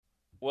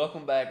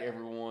Welcome back,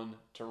 everyone,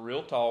 to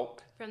Real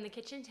Talk From the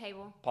kitchen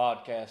table.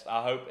 podcast.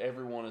 I hope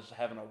everyone is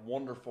having a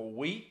wonderful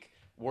week.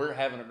 We're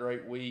having a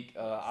great week.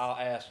 I'll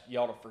ask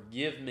y'all to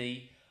forgive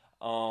me.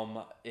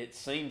 It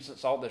seems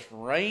since all this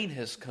rain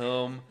has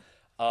come,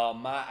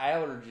 my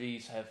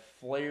allergies have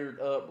flared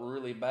up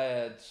really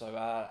bad. So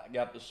I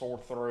got the sore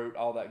throat,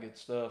 all that good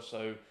stuff.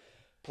 So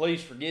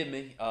please forgive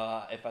me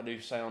if I do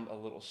sound a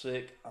little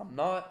sick. I'm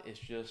not. It's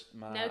just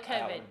my No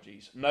COVID.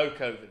 allergies. No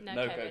COVID. No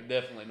No COVID. COVID.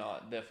 Definitely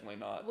not. Definitely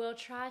not. We'll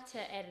try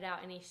to edit out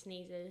any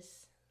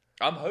sneezes.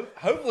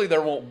 Hopefully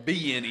there won't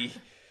be any.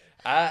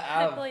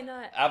 Hopefully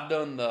not. I've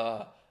done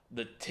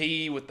the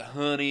tea with the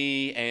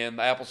honey and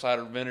the apple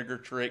cider vinegar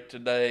trick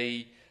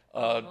today.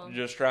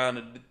 Just trying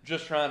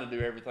to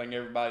do everything.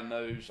 Everybody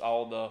knows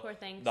all Poor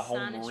thing. the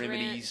home Sinus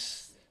remedies.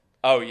 rinse.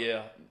 Oh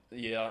yeah.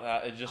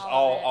 It's just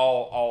All of it.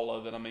 all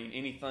of it. I mean,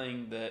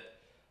 anything that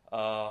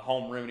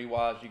home remedy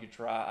wise you could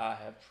try,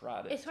 I have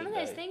tried it. It's one of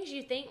those things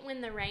you think when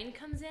the rain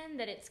comes in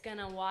that it's going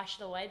to wash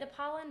away the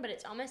pollen, but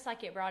it's almost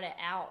like it brought it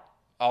out.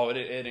 Oh,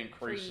 it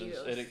increases.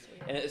 For you.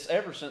 And it's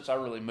ever since I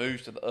really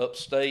moved to the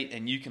upstate,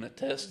 and you can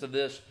attest to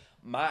this.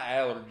 My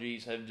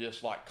allergies have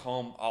just like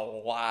come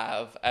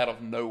alive out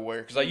of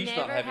nowhere because I used to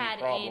not have any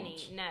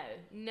problems.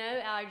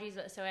 No allergies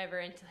whatsoever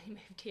until he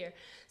moved here.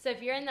 So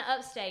if you're in the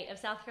upstate of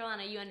South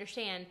Carolina, you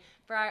understand.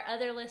 For our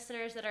other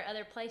listeners that are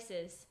other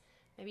places,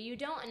 maybe you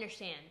don't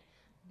understand,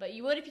 but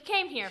you would if you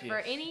came here for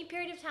any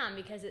period of time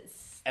because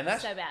it's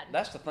so bad.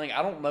 That's the thing.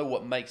 I don't know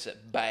what makes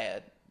it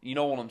bad. You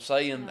know what I'm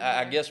saying?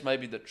 I guess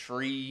maybe the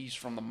trees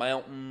from the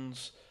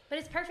mountains. But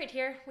it's perfect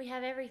here. We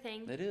have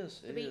everything. It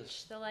is. The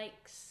beach, the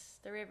lakes,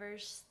 the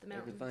rivers, the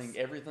mountains.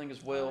 Everything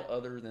is well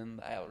other than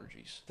the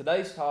allergies.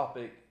 Today's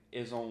topic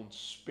is on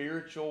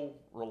spiritual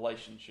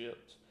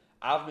relationships.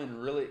 I've been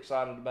really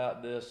excited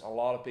about this. A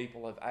lot of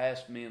people have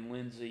asked me and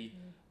Lindsay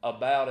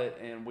about it,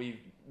 and we've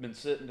been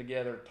sitting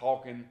together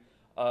talking,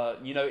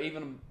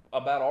 even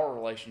about our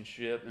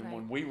relationship and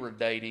when we were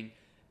dating.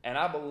 And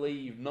I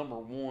believe, number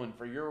one,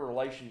 for your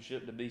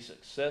relationship to be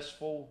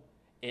successful,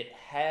 it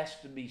has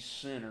to be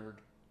centered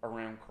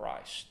around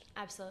Christ.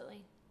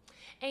 Absolutely.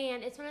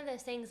 And it's one of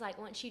those things like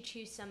once you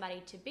choose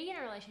somebody to be in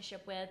a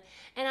relationship with,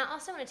 and I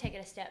also want to take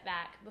it a step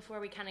back before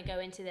we kind of go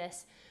into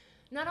this.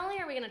 Not only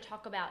are we going to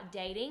talk about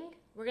dating,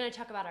 we're going to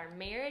talk about our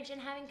marriage and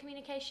having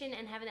communication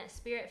and having that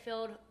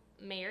spirit-filled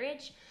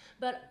marriage,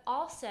 but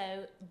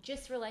also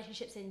just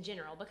relationships in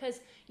general,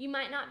 because you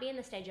might not be in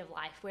the stage of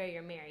life where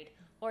you're married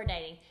or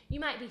dating. You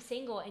might be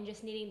single and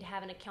just needing to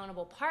have an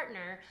accountable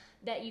partner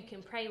that you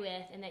can pray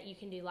with and that you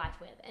can do life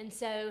with. And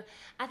so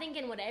I think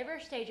in whatever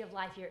stage of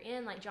life you're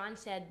in, like John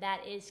said,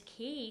 that is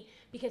key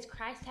because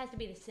Christ has to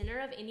be the center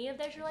of any of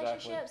those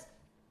relationships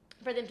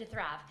for them to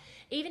thrive,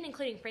 even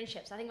including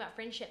friendships. I think about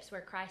friendships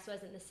where Christ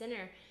wasn't the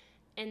center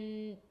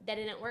and that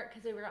didn't work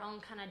because we were on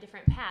kind of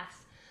different paths.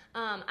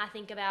 I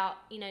think about,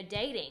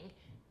 dating.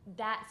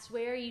 That's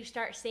where you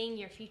start seeing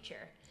your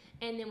future.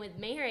 And then with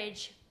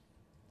marriage,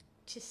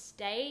 to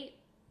stay,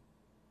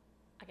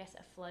 I guess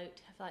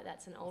afloat, I feel like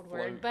that's an old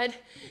word, but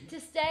to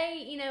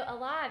stay,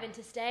 alive and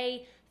to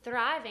stay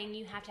thriving,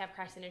 you have to have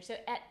Christ-centered. So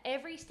at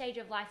every stage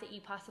of life that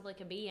you possibly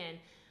could be in,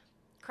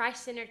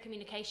 Christ-centered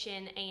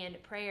communication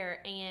and prayer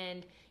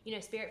and,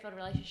 spirit-filled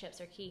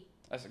relationships are key.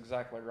 That's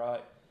exactly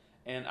right.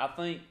 And I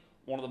think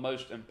one of the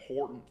most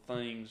important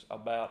things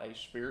about a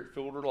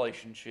spirit-filled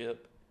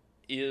relationship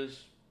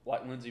is,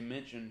 like Lindsay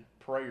mentioned,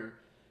 prayer.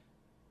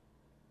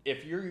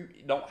 If you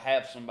don't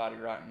have somebody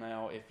right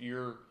now, if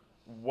you're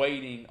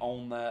waiting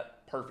on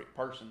that perfect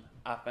person,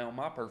 I found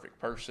my perfect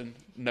person,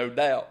 no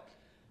doubt.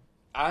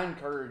 I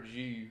encourage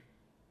you,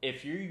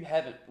 if you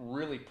haven't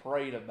really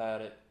prayed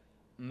about it,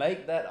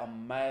 make that a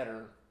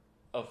matter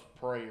of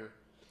prayer.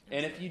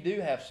 And if you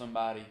do have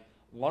somebody,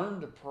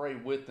 learn to pray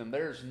with them.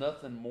 There's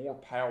nothing more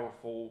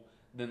powerful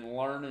than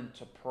learning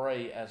to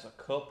pray as a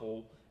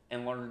couple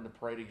and learning to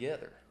pray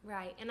together.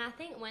 Right. And I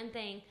think one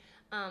thing,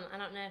 I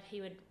don't know if he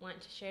would want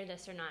to share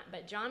this or not,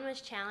 but John was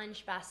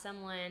challenged by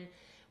someone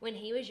when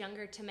he was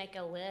younger to make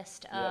a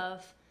list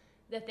of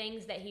the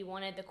things that he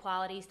wanted, the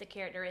qualities, the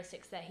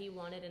characteristics that he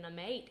wanted in a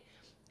mate.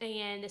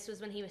 And this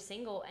was when he was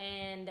single,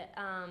 and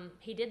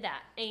he did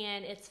that.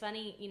 And it's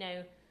funny,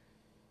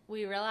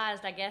 we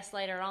realized, I guess,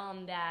 later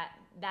on that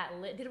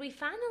did we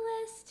find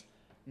the list?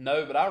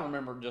 No, but I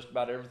remember just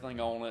about everything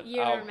on it.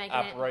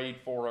 I prayed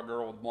for a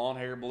girl with blonde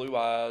hair, blue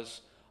eyes.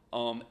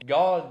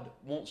 God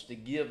wants to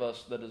give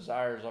us the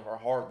desires of our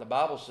heart. The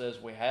Bible says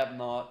we have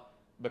not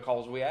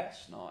because we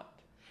ask not.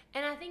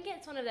 And I think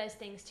it's one of those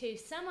things too.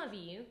 Some of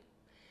you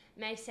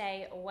may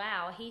say,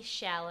 wow, he's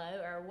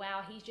shallow, or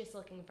wow, he's just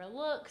looking for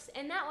looks.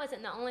 And that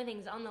wasn't the only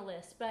things on the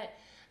list, but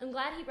I'm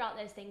glad he brought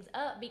those things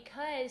up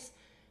because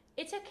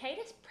it's okay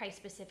to pray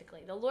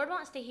specifically. The Lord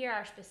wants to hear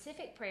our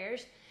specific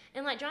prayers.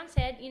 And like John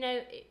said,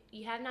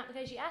 you have not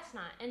because you ask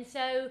not. And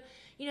so,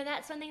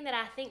 that's something that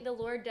I think the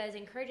Lord does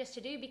encourage us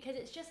to do, because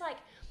it's just like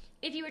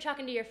if you were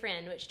talking to your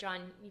friend, which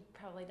John, you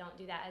probably don't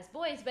do that as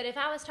boys, but if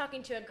I was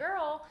talking to a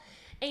girl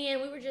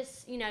and we were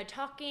just,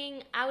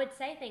 talking, I would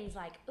say things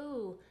like,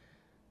 ooh,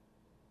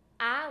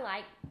 I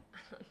like,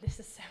 this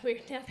is so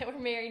weird now that we're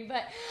married,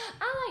 but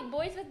I like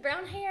boys with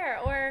brown hair,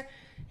 or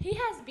he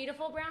has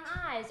beautiful brown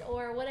eyes,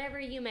 or whatever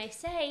you may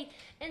say.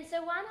 And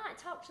so why not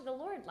talk to the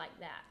Lord like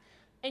that?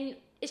 And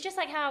it's just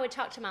like how I would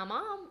talk to my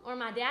mom or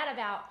my dad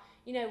about,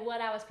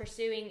 what I was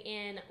pursuing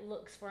in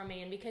looks for a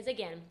man. Because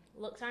again,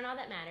 looks aren't all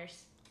that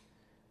matters,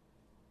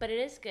 but it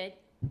is good.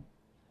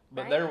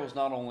 But right? There was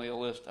not only a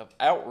list of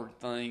outward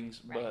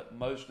things, Right. but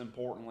most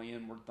importantly,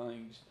 inward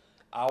things.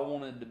 I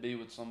wanted to be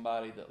with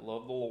somebody that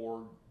loved the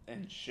Lord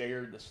and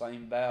shared the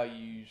same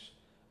values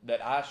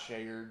that I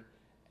shared,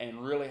 and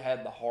really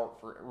had a heart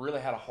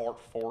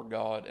for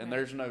God. And Right.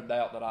 there's no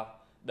doubt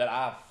that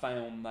I've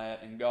found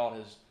that, and God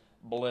has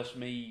blessed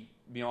me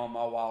beyond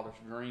my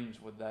wildest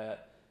dreams with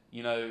that.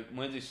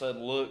 Lindsay said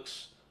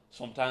looks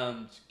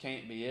sometimes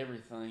can't be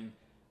everything,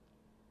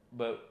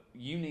 but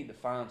you need to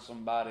find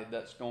somebody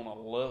that's going to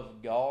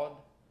love God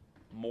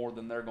more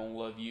than they're going to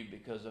love you,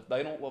 because if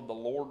they don't love the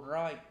Lord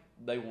right,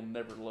 they will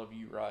never love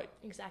you right.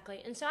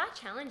 Exactly. And so I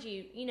challenge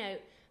you,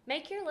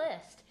 make your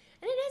list.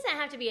 And it doesn't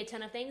have to be a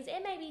ton of things.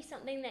 It may be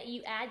something that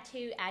you add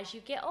to as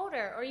you get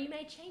older, or you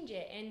may change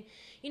it. And,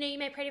 you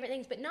may pray different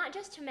things, but not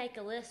just to make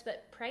a list,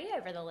 but pray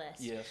over the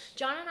list. Yes.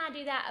 John and I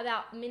do that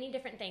about many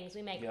different things.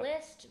 We make Yep.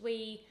 lists.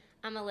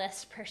 I'm a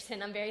list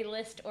person. I'm very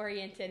list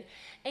oriented.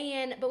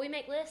 But we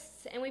make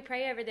lists and we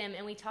pray over them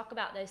and we talk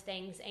about those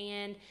things.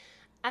 And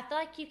I feel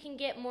like you can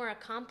get more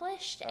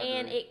accomplished,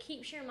 and it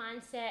keeps your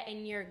mindset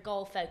and your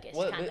goal focused.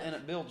 Well, kind of. and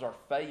it builds our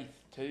faith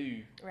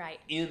too. Right.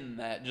 In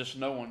that, just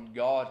knowing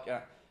God.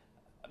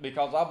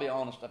 Because I'll be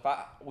honest,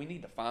 we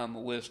need to find the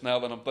list now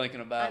that I'm thinking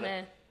about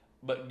it.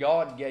 But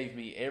God gave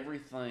me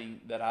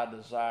everything that I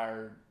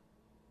desired,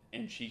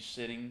 and she's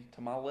sitting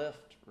to my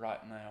left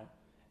right now.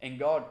 And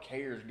God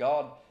cares.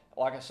 God,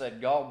 like I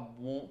said, God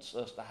wants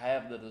us to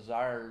have the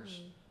desires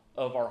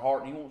of our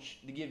heart, and He wants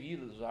to give you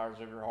the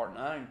desires of your heart. And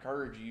I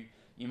encourage you.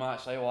 You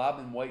might say, well, I've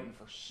been waiting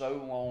for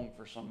so long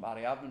for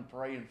somebody. I've been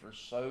praying for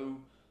so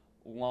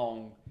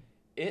long.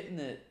 Isn't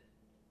it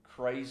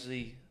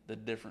crazy the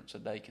difference a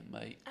day can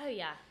make? Oh,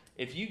 yeah.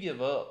 If you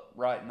give up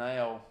right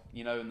now,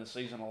 in the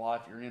season of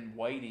life you're in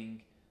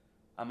waiting,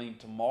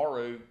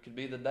 tomorrow could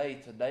be the day.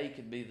 Today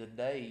could be the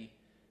day.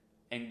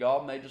 And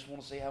God may just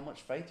want to see how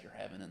much faith you're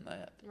having in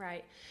that.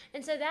 Right.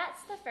 And so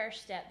that's the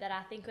first step that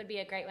I think would be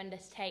a great one to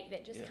take,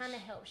 that just Yes. kind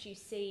of helps you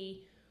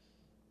see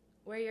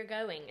where you're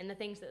going and the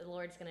things that the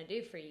Lord's going to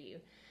do for you.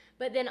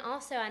 But then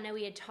also, I know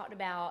we had talked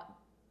about,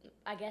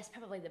 I guess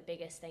probably the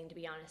biggest thing, to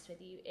be honest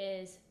with you,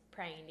 is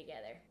praying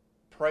together.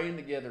 Praying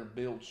together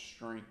builds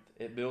strength.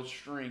 It builds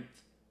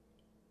strength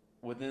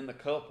within the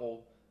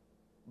couple,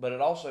 but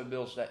it also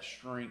builds that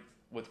strength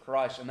with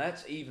Christ. And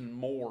that's even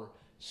more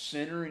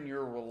centering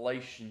your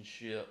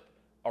relationship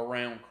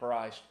around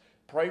Christ.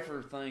 Pray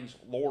for things,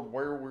 Lord,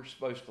 where we're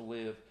supposed to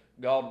live.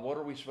 God, what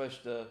are we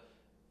supposed to,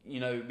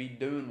 be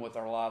doing with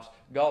our lives?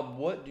 God,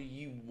 what do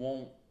you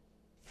want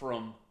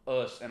from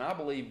us? And I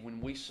believe when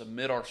we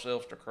submit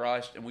ourselves to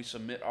Christ and we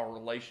submit our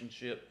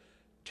relationship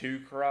to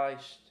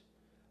Christ,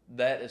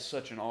 that is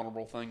such an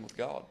honorable thing with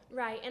God.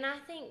 Right. And I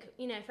think,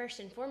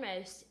 first and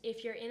foremost,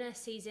 if you're in a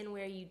season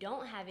where you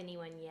don't have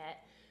anyone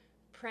yet,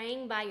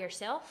 praying by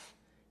yourself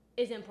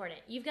is important.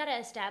 You've got to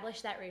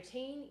establish that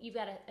routine. You've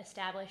got to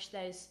establish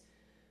those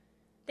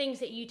things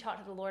that you talk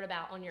to the Lord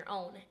about on your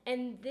own.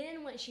 And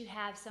then once you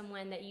have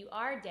someone that you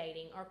are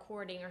dating or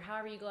courting, or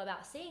however you go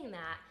about seeing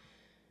that,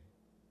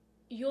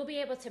 you'll be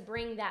able to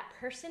bring that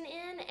person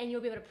in, and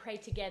you'll be able to pray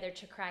together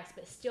to Christ,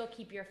 but still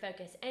keep your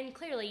focus. And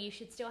clearly, you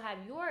should still have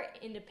your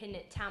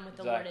independent time with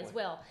the Lord as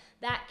well.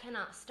 That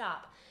cannot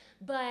stop.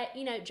 But,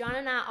 John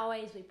and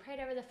I we prayed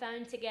over the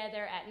phone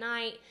together at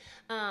night.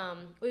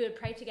 We would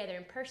pray together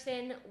in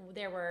person.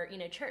 There were,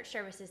 church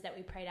services that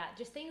we prayed at.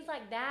 Just things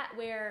like that,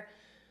 where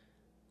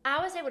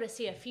I was able to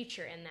see a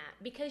future in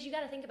that. Because you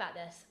got to think about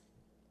this.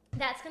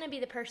 That's going to be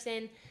the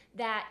person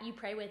that you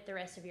pray with the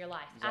rest of your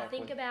life. Exactly. I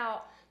think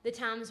about the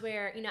times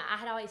where, I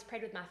had always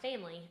prayed with my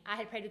family. I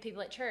had prayed with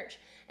people at church,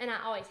 and I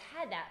always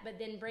had that. But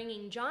then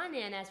bringing John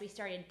in as we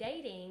started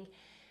dating,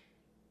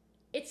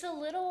 it's a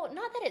little,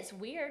 not that it's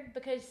weird,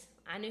 because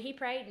I knew he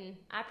prayed and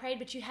I prayed,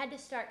 but you had to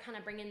start kind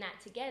of bringing that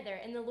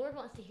together. And the Lord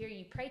wants to hear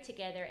you pray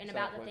together and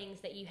about the things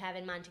that you have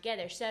in mind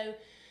together. So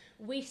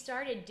we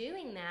started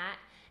doing that,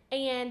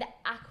 and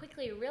I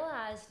quickly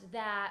realized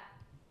that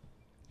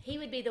he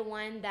would be the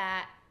one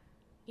that,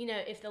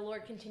 if the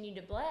Lord continued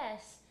to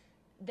bless,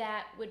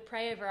 that would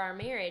pray over our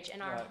marriage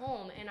and our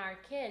home and our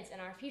kids and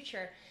our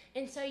future.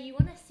 And so you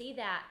want to see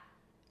that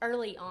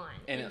early on.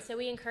 And so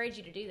we encourage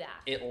you to do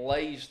that. It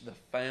lays the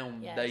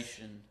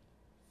foundation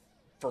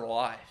for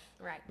life.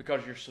 Right.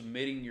 Because you're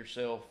submitting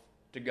yourself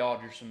to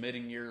God. You're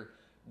submitting your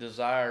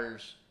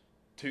desires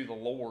to the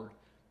Lord.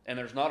 And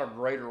there's not a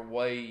greater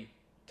way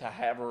to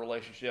have a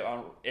relationship.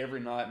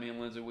 Every night, me and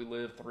Lindsay, we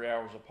lived 3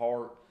 hours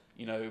apart,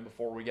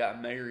 before we got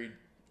married.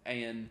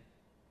 And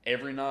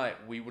every night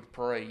we would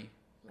pray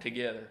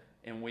together.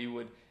 And we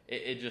would,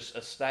 it just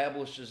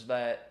establishes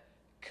that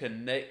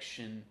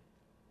connection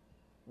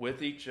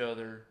with each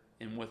other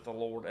and with the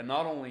Lord. And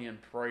not only in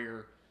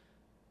prayer,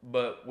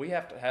 but we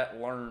have to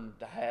learn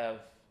to have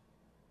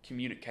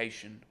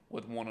communication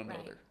with one another.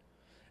 Right.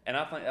 And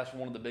I think that's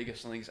one of the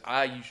biggest things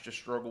I used to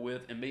struggle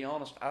with, and be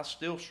honest, I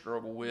still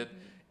struggle with,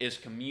 is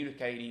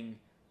communicating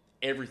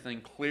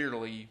everything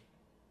clearly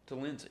to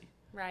Lindsay.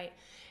 Right.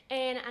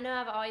 And I know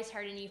I've always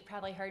heard, and you've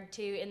probably heard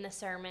too in the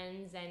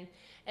sermons and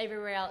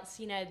everywhere else,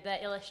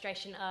 the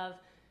illustration of,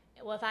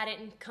 well, if I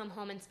didn't come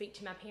home and speak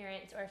to my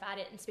parents, or if I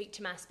didn't speak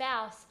to my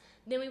spouse,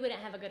 then we wouldn't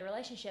have a good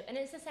relationship. And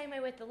it's the same way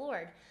with the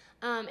Lord.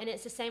 And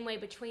it's the same way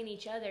between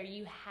each other.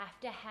 You have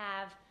to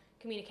have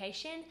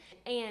communication,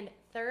 and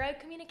thorough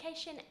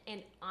communication,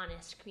 and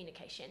honest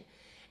communication.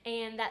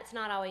 And that's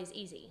not always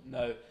easy.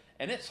 No.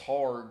 And it's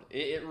hard.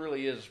 It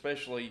really is,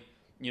 especially,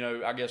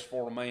 I guess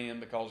for a man,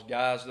 because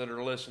guys that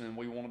are listening,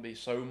 we want to be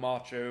so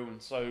macho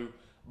and so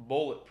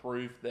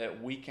bulletproof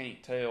that we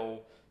can't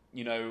tell,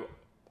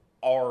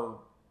 our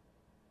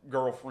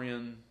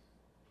girlfriend,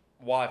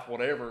 wife,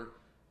 whatever,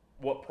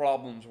 what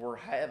problems we're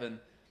having.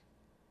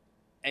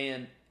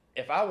 And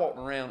if I walked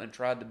around and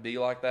tried to be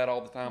like that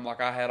all the time, like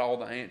I had all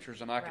the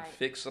answers and I could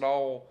fix it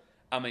all,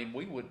 I mean,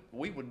 we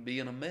would be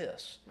in a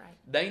mess. Right.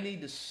 They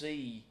need to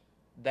see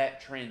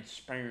that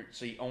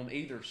transparency on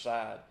either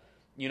side.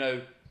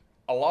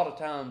 A lot of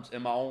times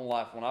in my own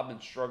life when I've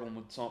been struggling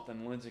with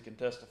something, Lindsay can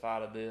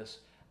testify to this,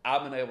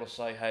 I've been able to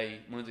say, hey,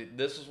 Lindsay,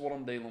 this is what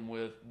I'm dealing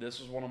with.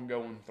 This is what I'm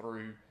going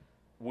through.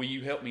 Will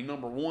you help me,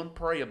 number one,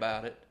 pray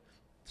about it?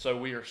 So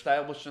we are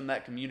establishing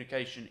that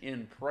communication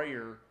in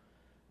prayer.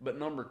 But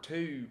number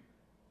two,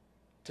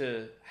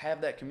 to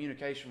have that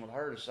communication with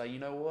her to say, you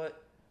know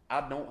what?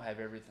 I don't have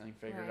everything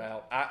figured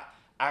out.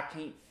 I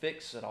can't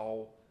fix it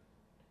all.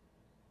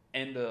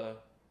 And to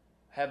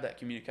have that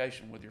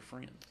communication with your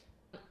friend.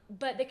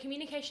 But the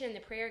communication and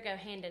the prayer go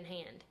hand in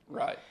hand.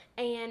 Right.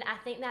 And I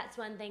think that's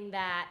one thing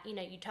that,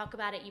 you talk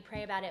about it, you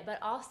pray about it, but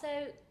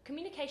also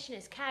communication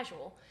is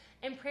casual,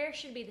 and prayer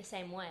should be the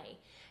same way.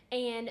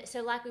 And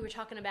so like we were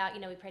talking about,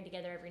 we prayed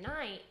together every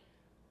night.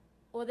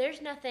 Well,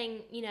 there's nothing,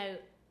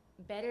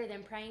 better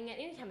than praying at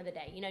any time of the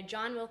day.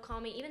 John will call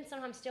me, even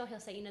sometimes still he'll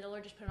say, the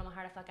Lord just put it on my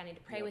heart, I feel like I need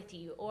to pray with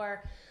you,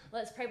 or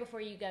let's pray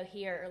before you go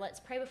here, or let's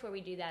pray before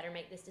we do that or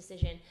make this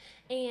decision.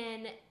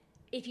 And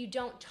if you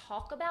don't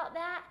talk about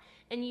that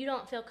and you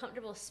don't feel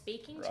comfortable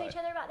speaking to each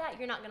other about that,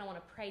 you're not going to want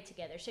to pray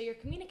together. So your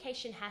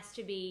communication has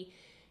to be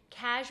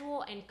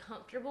casual and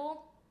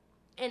comfortable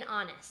and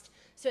honest.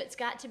 So it's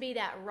got to be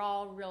that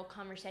raw, real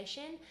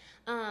conversation,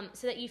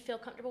 so that you feel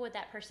comfortable with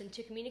that person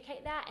to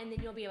communicate that, and then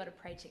you'll be able to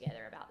pray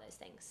together about those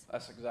things.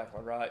 That's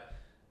exactly right.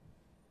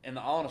 And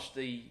the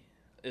honesty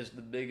is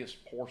the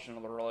biggest portion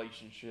of the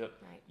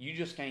relationship. Right. You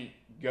just can't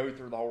go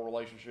through the whole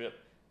relationship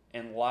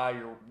and lie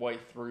your way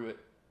through it.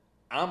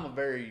 I'm a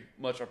very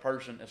much a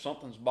person, if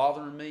something's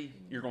bothering me,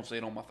 you're going to see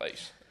it on my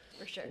face.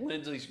 For sure.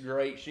 Lindsay's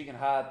great. She can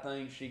hide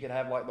things. She can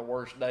have like the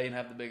worst day and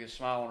have the biggest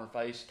smile on her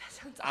face. That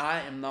sounds awesome.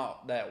 I am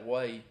not that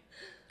way.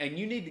 And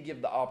you need to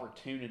give the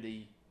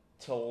opportunity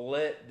to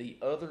let the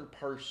other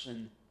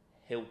person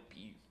help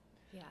you.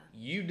 Yeah.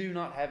 You do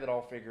not have it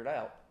all figured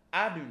out.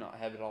 I do not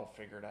have it all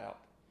figured out.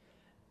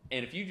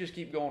 And if you just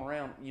keep going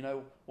around,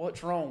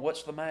 what's wrong?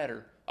 What's the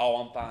matter? Oh,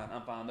 I'm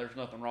fine. There's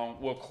nothing wrong.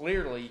 Well,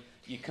 clearly,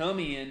 you come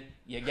in,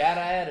 you got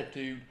an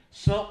attitude,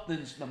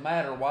 something's the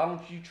matter. Why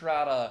don't you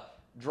try to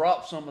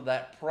drop some of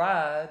that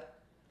pride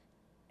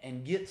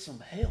and get some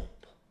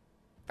help?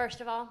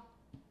 First of all,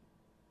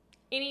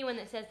 anyone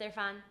that says they're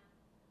fine,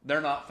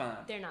 they're not fine.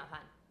 They're not fine.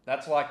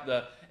 That's like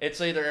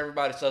it's either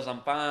everybody says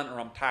I'm fine or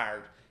I'm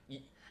tired.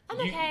 I'm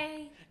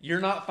okay.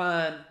 You're not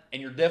fine,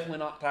 and you're definitely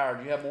not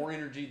tired. You have more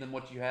energy than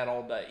what you had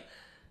all day.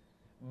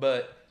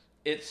 But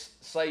it's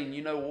saying,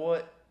 you know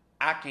what?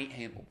 I can't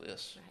handle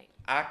this. Right.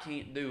 I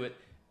can't do it,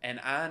 and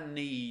I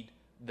need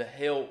the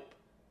help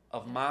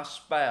of my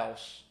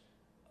spouse,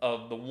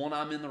 of the one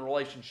I'm in the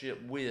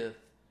relationship with,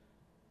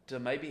 to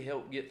maybe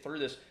help get through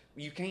this.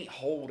 You can't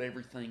hold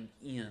everything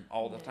in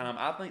all the time.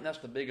 I think that's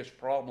the biggest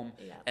problem,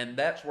 and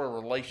that's where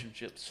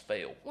relationships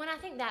fail. When I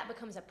think that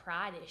becomes a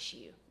pride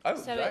issue. Oh,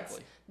 so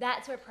exactly.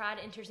 That's where pride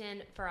enters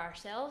in for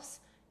ourselves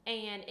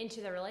and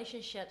into the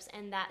relationships,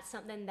 and that's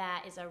something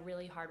that is a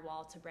really hard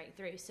wall to break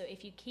through. So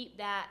if you keep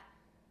that,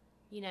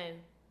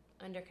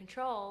 under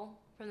control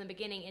from the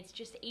beginning, it's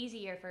just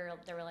easier for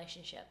the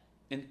relationship.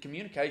 In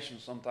communication,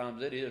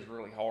 sometimes it is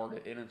really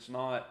hard, and it's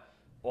not,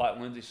 like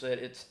Lindsay said,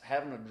 it's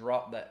having to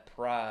drop that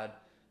pride.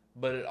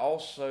 But it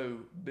also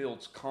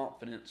builds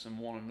confidence in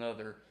one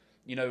another.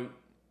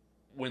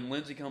 When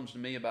Lindsay comes to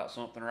me about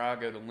something, or I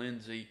go to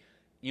Lindsay,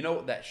 you know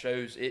what that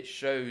shows? It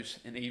shows,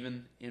 and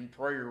even in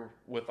prayer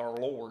with our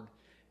Lord,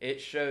 it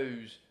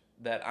shows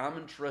that I'm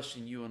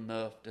entrusting you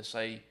enough to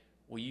say,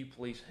 will you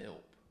please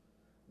help?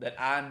 That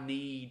I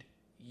need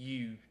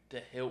you to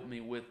help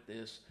me with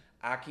this.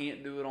 I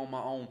can't do it on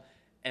my own.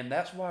 And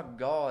that's why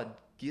God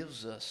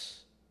gives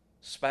us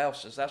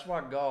spouses. That's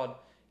why God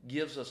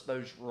gives us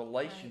those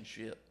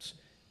relationships,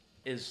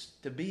 is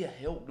to be a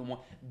help to one,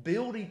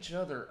 build each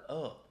other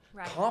up,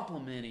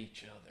 compliment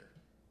each other.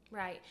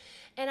 Right.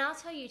 And I'll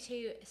tell you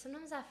too,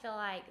 sometimes I feel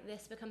like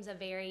this becomes a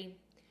very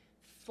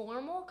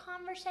formal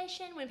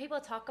conversation. When people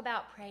talk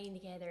about praying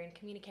together and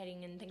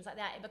communicating and things like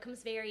that, it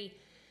becomes very,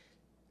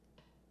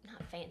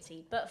 not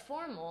fancy, but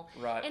formal.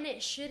 Right. And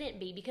it shouldn't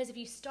be, because if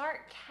you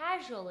start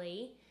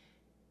casually,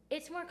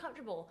 it's more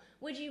comfortable.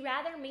 Would you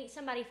rather meet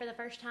somebody for the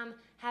first time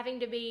having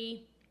to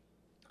be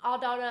all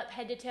dolled up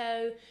head to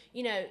toe,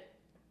 you know,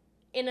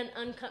 in an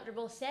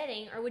uncomfortable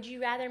setting, or would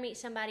you rather meet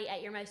somebody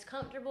at your most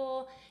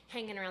comfortable,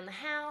 hanging around the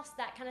house,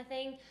 that kind of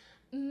thing?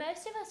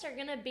 Most of us are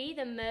going to be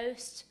the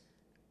most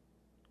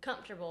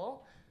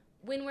comfortable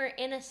when we're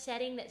in a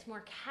setting that's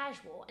more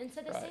casual. And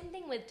so the Right. same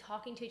thing with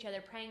talking to each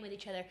other, praying with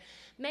each other.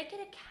 Make it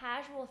a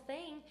casual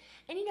thing.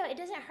 And you know, it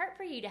doesn't hurt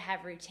for you to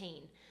have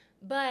routine,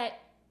 but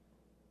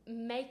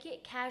make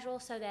it casual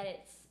so that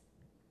it's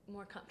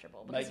more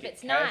comfortable. Because Make if it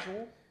it's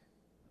casual,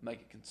 make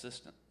it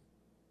consistent.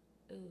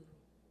 not, ooh,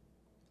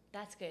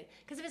 that's good.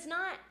 Because if it's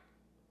not,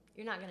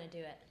 you're not going to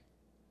do it.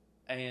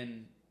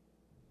 And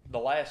the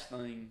last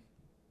thing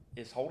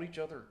is hold each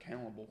other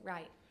accountable.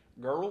 Right.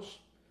 Girls,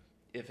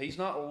 if he's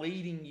not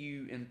leading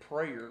you in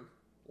prayer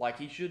like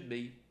he should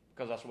be,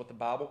 because that's what the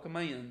Bible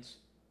commands,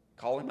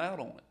 call him out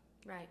on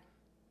it. Right.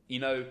 You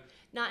know,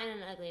 Not in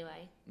an ugly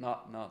way.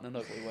 not in an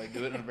ugly way.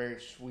 Do it in a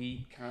very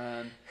sweet,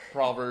 kind,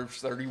 Proverbs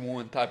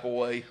 31 type of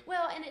way.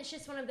 Well, and it's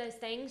just one of those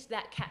things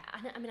that,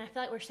 I mean, I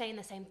feel like we're saying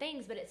the same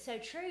things, but it's so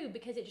true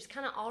because it just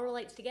kind of all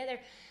relates together.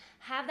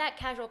 Have that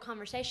casual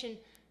conversation,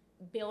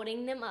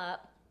 building them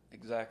up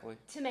Exactly.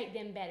 to make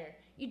them better.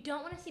 You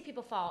don't want to see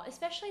people fall,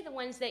 especially the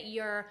ones that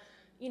you're,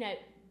 you know,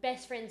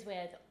 best friends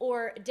with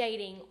or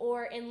dating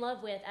or in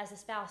love with as a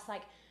spouse.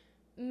 Like,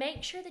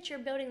 make sure that you're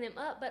building them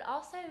up, but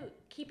also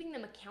keeping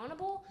them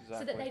accountable so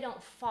that Exactly. they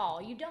don't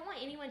fall. You don't want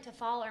anyone to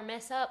fall or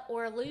mess up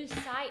or lose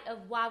sight of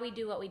why we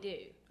do what we do.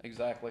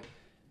 Exactly.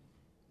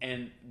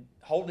 And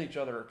holding each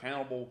other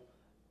accountable,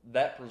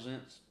 that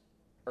prevents,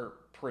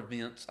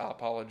 I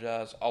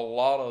apologize, a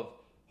lot of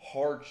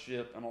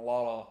hardship and a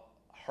lot of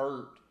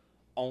hurt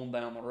on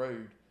down the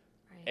road.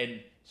 Right.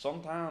 And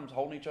sometimes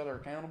holding each other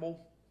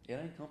accountable, it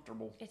ain't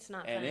comfortable. It's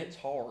not And fun. it's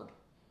hard.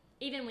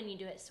 Even when you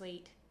do it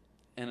sweet.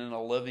 And in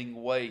a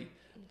loving way.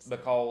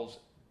 Because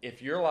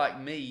if you're like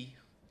me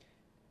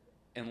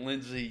and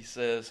Lindsay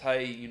says,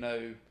 hey, you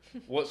know,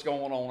 what's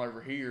going on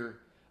over here?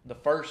 The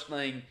first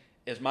thing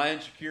is my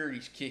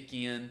insecurities kick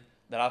in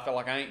that I feel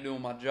like I ain't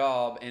doing my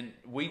job, and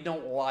we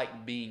don't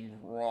like being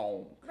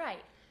wrong.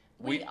 Right.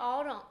 We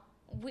all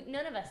don't.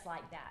 None of us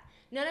like that.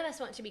 None of us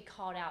want to be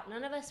called out.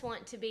 None of us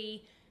want to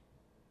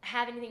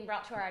have anything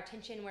brought to our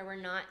attention where we're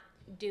not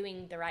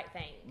doing the right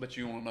thing. But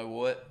you want to know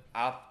what?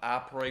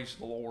 I praise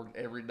the Lord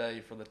every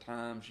day for the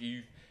times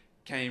you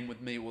came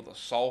with me with a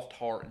soft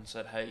heart and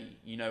said, hey,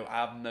 you know,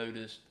 I've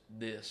noticed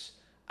this.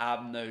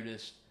 I've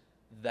noticed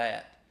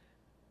that.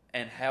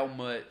 And how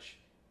much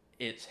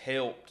it's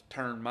helped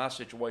turn my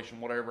situation,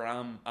 whatever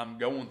I'm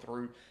going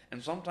through.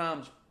 And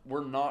sometimes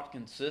we're not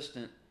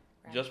consistent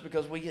Right. just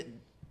because we get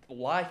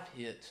life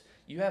hits.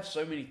 You have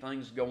so many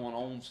things going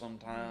on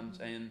sometimes,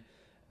 and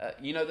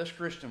you know, this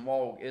Christian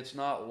walk, it's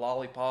not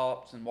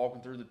lollipops and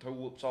walking through the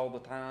tulips all the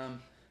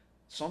time.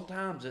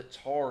 Sometimes it's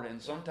hard,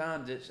 and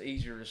sometimes it's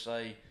easier to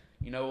say,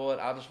 you know what,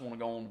 I just want to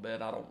go on to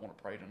bed. I don't want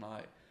to pray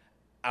tonight.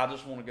 I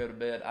just want to go to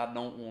bed. I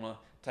don't want to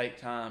take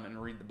time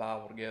and read the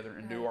Bible together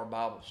and do Right. our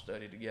Bible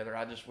study together.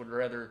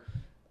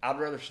 I'd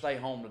rather stay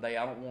home today.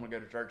 I don't want to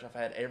go to church. I've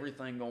had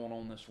everything going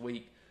on this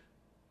week.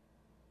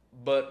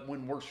 But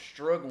when we're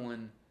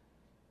struggling,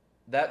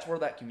 that's where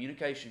that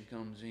communication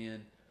comes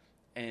in,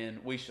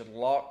 and we should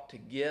lock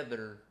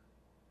together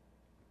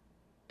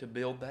to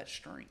build that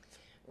strength.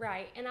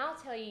 Right. And I'll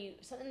tell you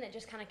something that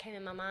just kind of came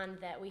in my mind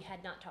that we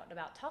had not talked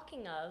about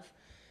talking of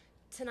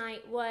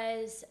tonight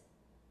was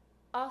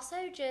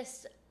also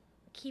just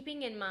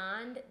keeping in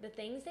mind the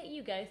things that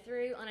you go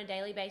through on a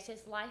daily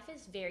basis. Life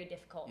is very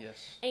difficult. Yes.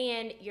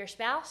 And your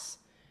spouse,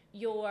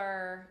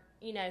 your,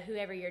 you know,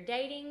 whoever you're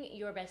dating,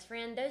 your best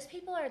friend, those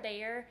people are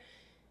there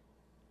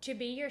to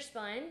be your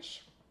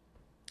sponge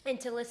and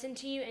to listen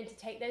to you and to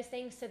take those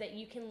things so that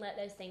you can let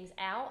those things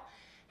out.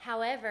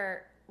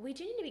 However, we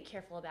do need to be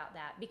careful about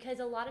that, because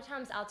a lot of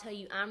times I'll tell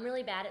you, I'm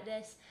really bad at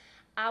this.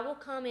 I will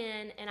come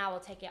in and I will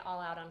take it all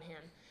out on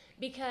him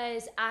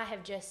because I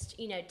have just,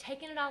 you know,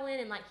 taken it all in.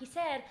 And like he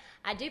said,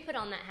 I do put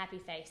on that happy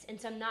face. And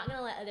so I'm not going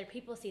to let other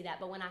people see that.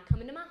 But when I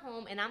come into my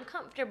home and I'm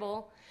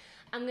comfortable,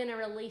 I'm going to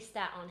release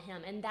that on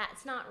him. And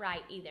that's not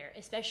right either.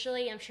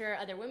 Especially, I'm sure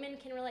other women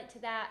can relate to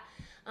that.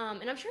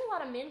 And I'm sure a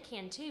lot of men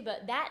can too.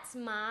 But that's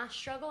my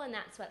struggle and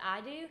that's what I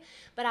do.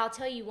 But I'll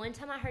tell you, one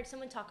time I heard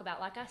someone talk about,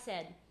 like I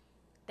said,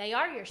 they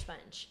are your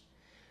sponge.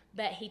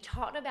 But he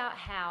talked about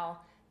how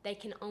they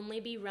can only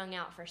be wrung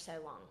out for so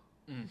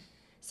long.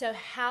 So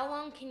how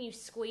long can you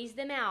squeeze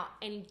them out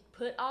and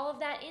put all of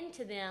that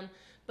into them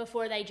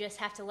before they just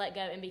have to let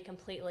go and be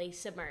completely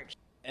submerged?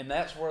 And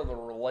that's where the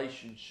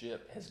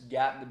relationship has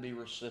got to be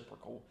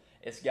reciprocal.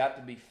 It's got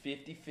to be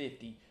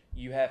 50-50.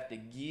 You have to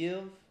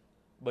give,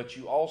 but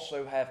you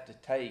also have to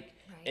take.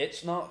 Right.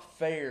 It's not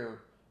fair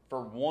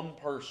for one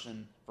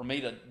person, for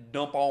me to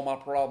dump all my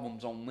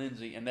problems on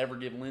Lindsay and never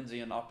give Lindsay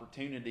an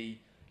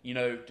opportunity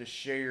to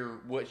share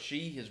what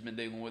she has been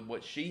dealing with,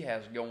 what she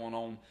has going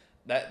on.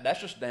 That's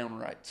just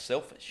downright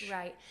selfish.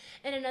 Right.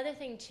 And another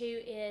thing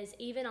too is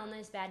even on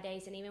those bad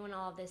days and even when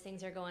all of those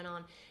things are going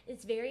on,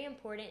 it's very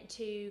important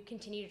to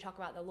continue to talk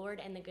about the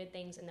Lord and the good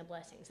things and the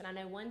blessings. And I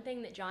know one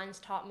thing that John's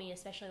taught me,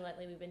 especially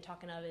lately we've been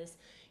talking of, is,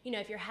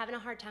 if you're having a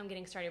hard time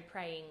getting started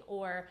praying,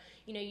 or,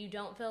 you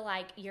don't feel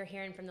like you're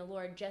hearing from the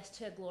Lord, just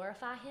to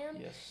glorify him.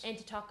 Yes. And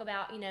to talk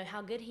about,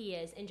 how good he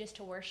is, and just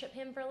to worship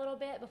him for a little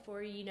bit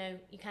before, you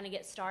kind of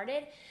get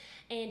started,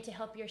 and to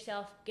help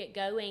yourself get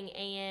going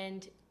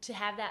and to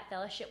have that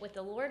fellowship with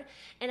the Lord.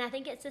 And I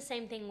think it's the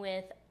same thing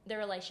with the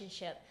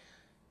relationship.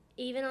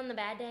 Even on the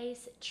bad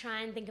days,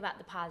 try and think about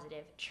the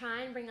positive.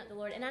 Try and bring up the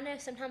Lord. And I know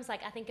sometimes, I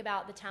think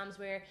about the times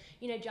where,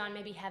 John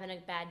may be having a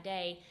bad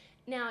day.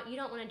 Now, you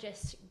don't want to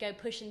just go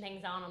pushing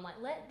things on them.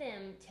 Let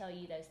them tell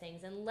you those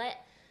things and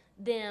let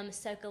them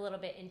soak a little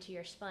bit into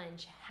your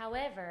sponge.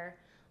 However,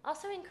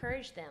 also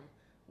encourage them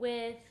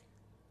with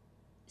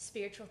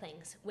spiritual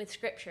things, with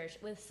scriptures,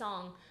 with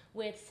song,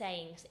 with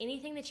sayings.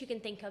 Anything that you can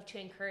think of to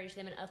encourage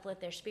them and uplift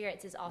their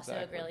spirits is also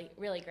a really,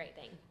 really great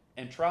thing.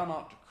 And try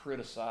not to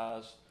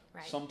criticize.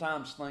 Right.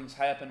 Sometimes things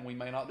happen. We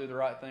may not do the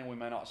right thing. We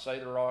may not say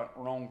the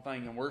wrong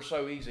thing. And we're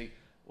so easy.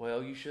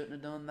 Well, you shouldn't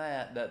have done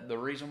that. That the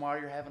reason why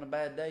you're having a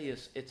bad day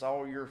is it's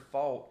all your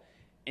fault.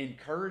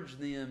 Encourage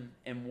them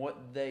in what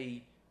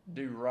they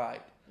do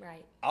right.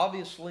 Right.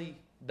 Obviously,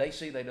 they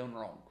see they done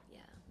wrong. Yeah.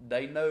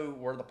 They know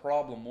where the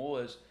problem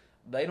was.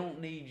 They don't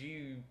need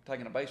you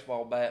taking a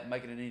baseball bat and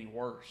making it any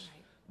worse.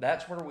 Right.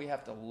 That's where we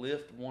have to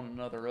lift one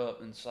another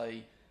up and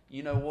say,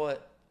 you know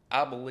what?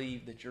 I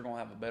believe that you're going to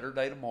have a better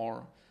day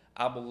tomorrow.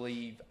 I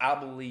believe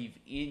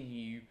in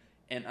you.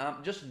 And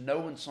I'm just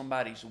knowing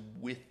somebody's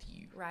with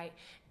you. Right.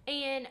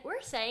 And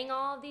we're saying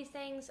all of these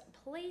things.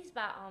 Please,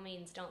 by all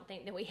means, don't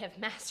think that we have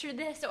mastered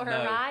this or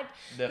arrived.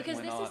 Because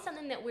this is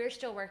something that we're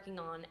still working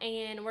on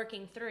and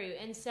working through.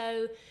 And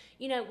so,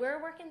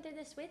 we're working through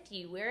this with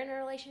you. We're in a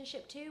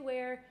relationship, too,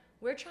 where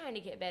we're trying to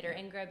get better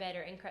and grow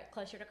better and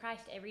closer to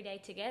Christ every day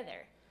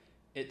together.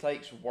 It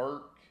takes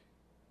work,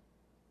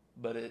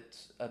 but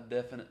it's a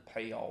definite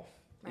payoff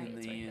in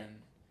the end.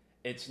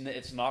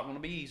 It's not going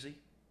to be easy.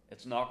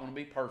 It's not going to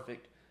be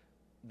perfect.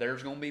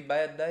 There's going to be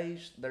bad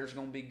days. There's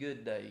going to be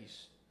good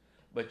days.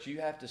 But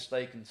you have to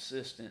stay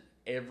consistent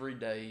every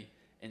day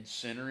and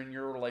centering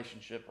your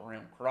relationship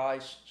around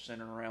Christ,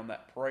 centering around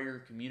that prayer,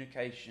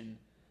 communication,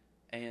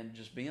 and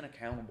just being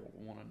accountable to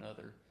one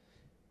another.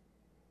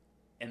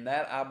 And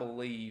that, I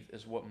believe,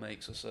 is what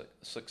makes a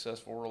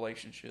successful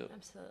relationship.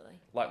 Absolutely.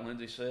 Like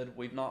Lindsay said,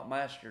 we've not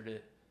mastered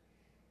it,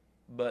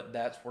 but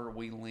that's where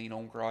we lean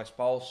on Christ.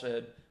 Paul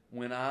said,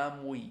 when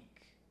I'm weak,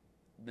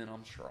 then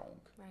I'm strong.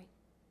 Right.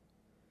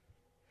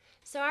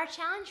 So our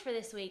challenge for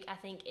this week, I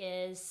think,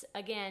 is,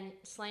 again,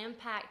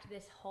 slam-packed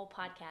this whole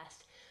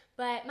podcast.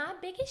 But my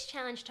biggest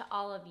challenge to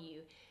all of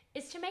you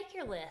is to make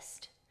your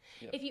list.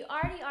 Yep. If you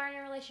already are in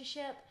a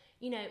relationship,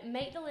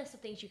 make the list of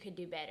things you could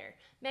do better.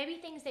 Maybe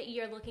things that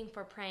you're looking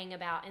for praying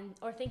about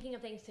or thinking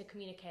of things to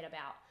communicate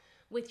about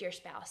with your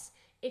spouse.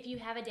 If you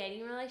have a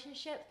dating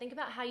relationship, think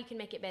about how you can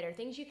make it better,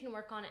 things you can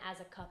work on as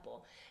a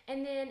couple.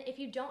 And then if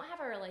you don't have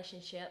a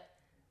relationship,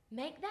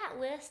 make that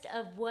list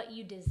of what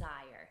you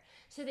desire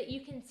so that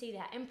you can see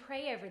that and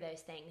pray over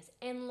those things.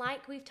 And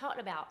like we've talked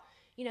about,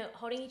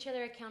 holding each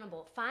other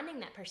accountable, finding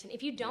that person.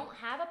 If you don't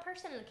have a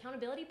person, an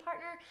accountability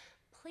partner,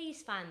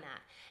 please find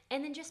that.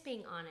 And then just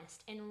being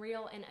honest and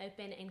real and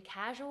open and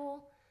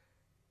casual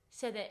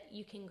so that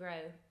you can grow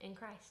in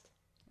Christ.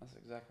 That's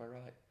exactly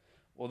right.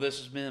 Well, this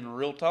has been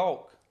Real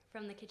Talk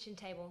from the kitchen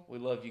table. We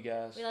love you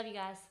guys. We love you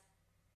guys.